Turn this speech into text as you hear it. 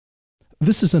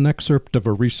This is an excerpt of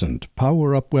a recent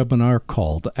PowerUp webinar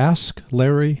called Ask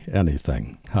Larry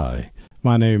Anything. Hi,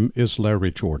 my name is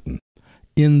Larry Jordan.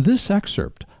 In this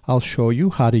excerpt, I'll show you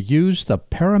how to use the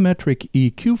Parametric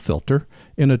EQ filter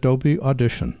in Adobe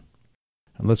Audition.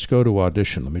 And let's go to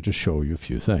Audition. Let me just show you a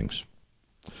few things.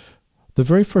 The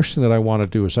very first thing that I want to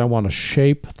do is I want to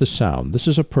shape the sound. This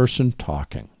is a person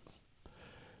talking.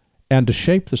 And to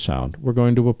shape the sound, we're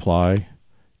going to apply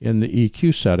in the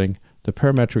EQ setting the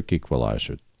parametric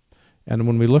equalizer. And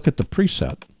when we look at the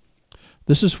preset,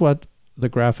 this is what the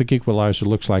graphic equalizer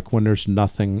looks like when there's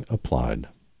nothing applied.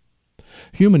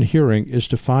 Human hearing is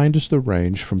defined as the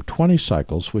range from 20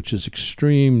 cycles, which is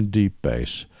extreme deep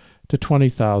bass, to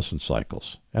 20,000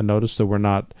 cycles. And notice that we're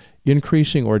not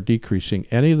increasing or decreasing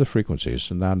any of the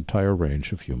frequencies in that entire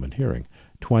range of human hearing,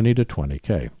 20 to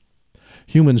 20K.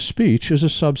 Human speech is a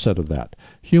subset of that.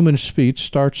 Human speech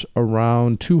starts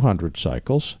around 200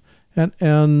 cycles and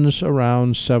ends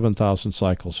around 7,000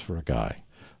 cycles for a guy,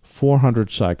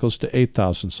 400 cycles to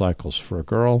 8,000 cycles for a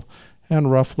girl, and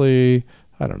roughly,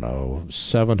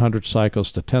 700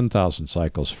 cycles to 10,000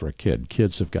 cycles for a kid.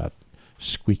 Kids have got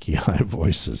squeaky high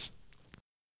voices.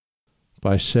 If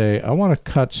I say, I want to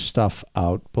cut stuff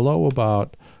out below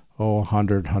about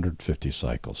 100, 150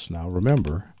 cycles. Now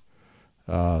remember,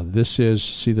 this is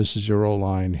 0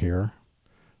 line here.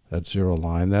 That 0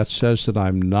 line, that says that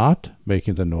I'm not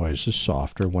making the noises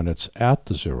softer when it's at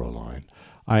the 0 line.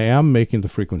 I am making the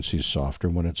frequencies softer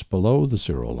when it's below the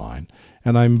 0 line,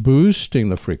 and I'm boosting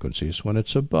the frequencies when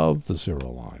it's above the 0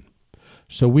 line.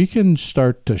 So we can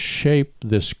start to shape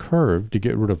this curve to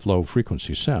get rid of low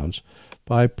frequency sounds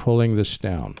by pulling this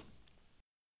down.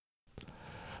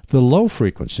 The low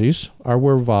frequencies are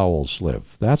where vowels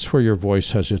live. That's where your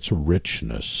voice has its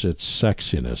richness, its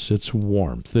sexiness, its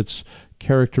warmth, its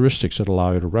characteristics that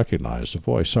allow you to recognize the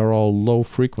voice are all low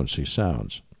frequency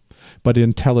sounds. But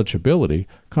intelligibility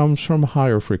comes from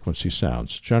higher frequency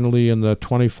sounds, generally in the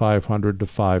 2,500 to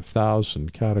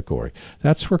 5,000 category.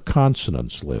 That's where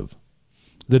consonants live.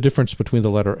 The difference between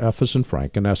the letter F as in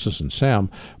Frank and S as in Sam,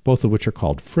 both of which are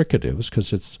called fricatives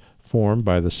because it's formed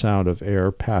by the sound of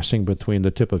air passing between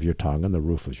the tip of your tongue and the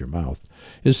roof of your mouth,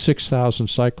 is 6,000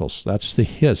 cycles. That's the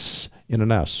hiss in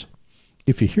an S.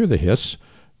 If you hear the hiss,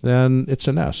 then it's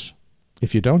an S.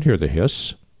 If you don't hear the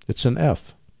hiss, it's an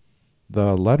F.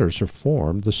 The letters are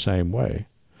formed the same way.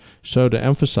 So to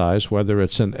emphasize whether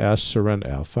it's an S or an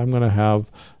F, I'm going to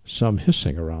have some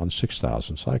hissing around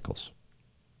 6,000 cycles.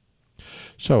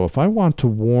 So if I want to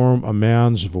warm a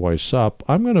man's voice up,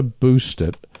 I'm going to boost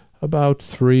it about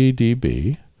 3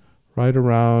 dB, right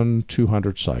around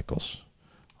 200 cycles.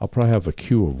 I'll probably have a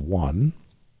Q of 1.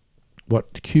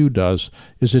 What Q does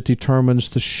is it determines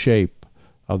the shape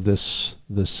of this,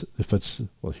 if it's,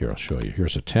 well, here, I'll show you.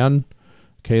 Here's a 10.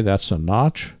 Okay, that's a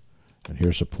notch. And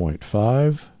here's a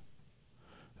 0.5.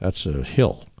 That's a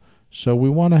hill. So we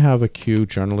want to have a Q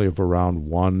generally of around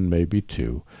 1, maybe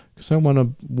 2, because I want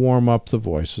to warm up the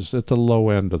voices at the low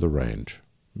end of the range.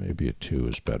 Maybe a 2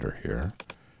 is better here,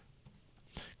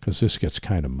 because this gets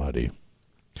kind of muddy.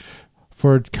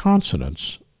 For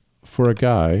consonants, for a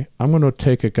guy, I'm going to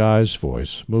take a guy's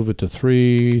voice, move it to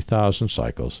 3,000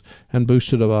 cycles, and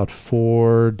boost it about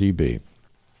 4 dB.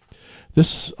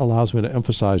 This allows me to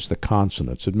emphasize the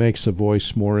consonants. It makes the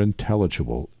voice more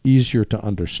intelligible, easier to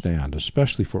understand,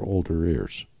 especially for older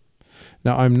ears.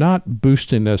 Now, I'm not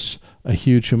boosting this a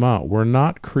huge amount. We're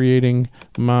not creating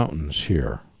mountains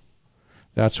here.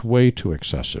 That's way too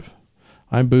excessive.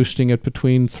 I'm boosting it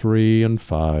between 3 and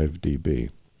 5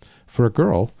 dB. For a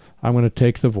girl, I'm going to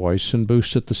take the voice and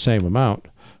boost it the same amount,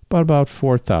 but about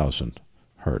 4,000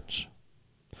 hertz.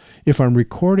 If I'm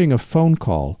recording a phone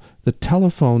call, the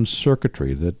telephone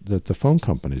circuitry that the phone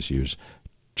companies use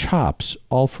chops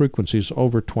all frequencies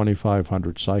over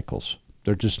 2,500 cycles.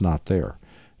 They're just not there.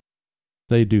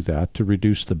 They do that to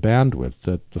reduce the bandwidth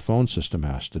that the phone system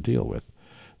has to deal with.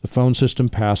 The phone system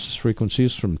passes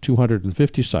frequencies from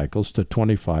 250 cycles to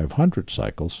 2,500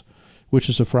 cycles, which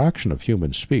is a fraction of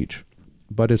human speech,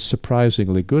 but it's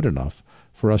surprisingly good enough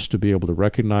for us to be able to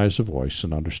recognize the voice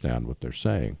and understand what they're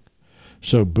saying.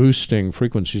 So boosting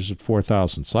frequencies at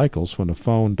 4,000 cycles when a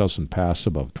phone doesn't pass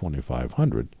above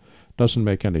 2,500 doesn't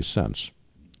make any sense.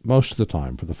 Most of the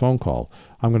time for the phone call,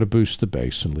 I'm going to boost the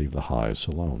bass and leave the highs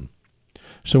alone.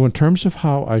 So in terms of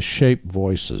how I shape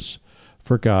voices,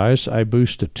 for guys, I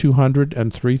boost at 200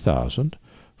 and 3,000.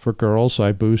 For girls,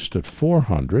 I boost at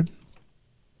 400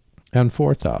 and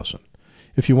 4,000.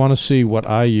 If you want to see what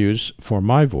I use for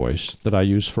my voice, that I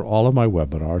use for all of my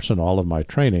webinars and all of my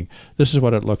training, this is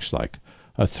what it looks like.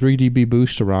 A 3 dB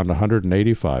boost around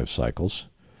 185 cycles,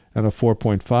 and a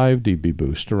 4.5 dB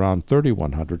boost around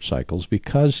 3100 cycles,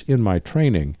 because in my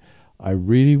training, I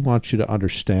really want you to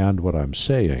understand what I'm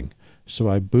saying. So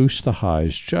I boost the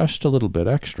highs just a little bit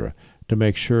extra to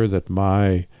make sure that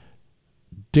my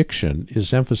diction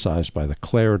is emphasized by the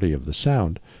clarity of the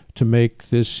sound, to make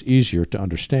this easier to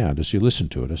understand as you listen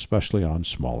to it, especially on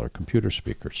smaller computer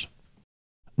speakers.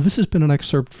 This has been an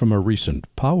excerpt from a recent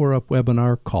PowerUp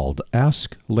webinar called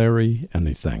Ask Larry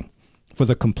Anything. For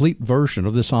the complete version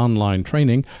of this online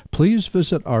training, please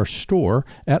visit our store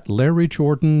at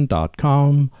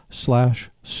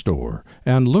larryjordan.com/store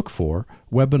and look for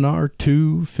Webinar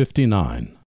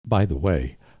 259. By the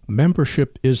way,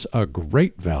 membership is a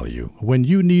great value when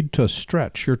you need to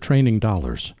stretch your training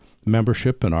dollars.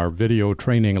 Membership in our video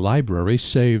training library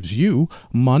saves you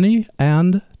money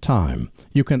and time.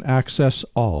 You can access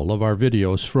all of our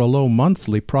videos for a low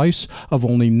monthly price of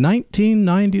only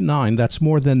 $19.99. That's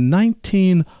more than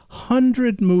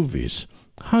 1,900 movies,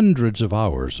 hundreds of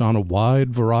hours on a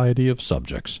wide variety of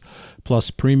subjects. Plus,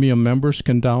 premium members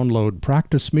can download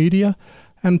practice media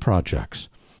and projects.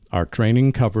 Our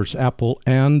training covers Apple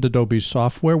and Adobe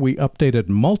software. We update it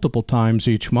multiple times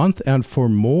each month, and for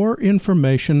more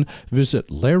information, visit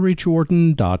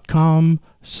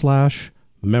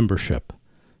larryjordan.com/membership.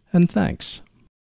 And thanks.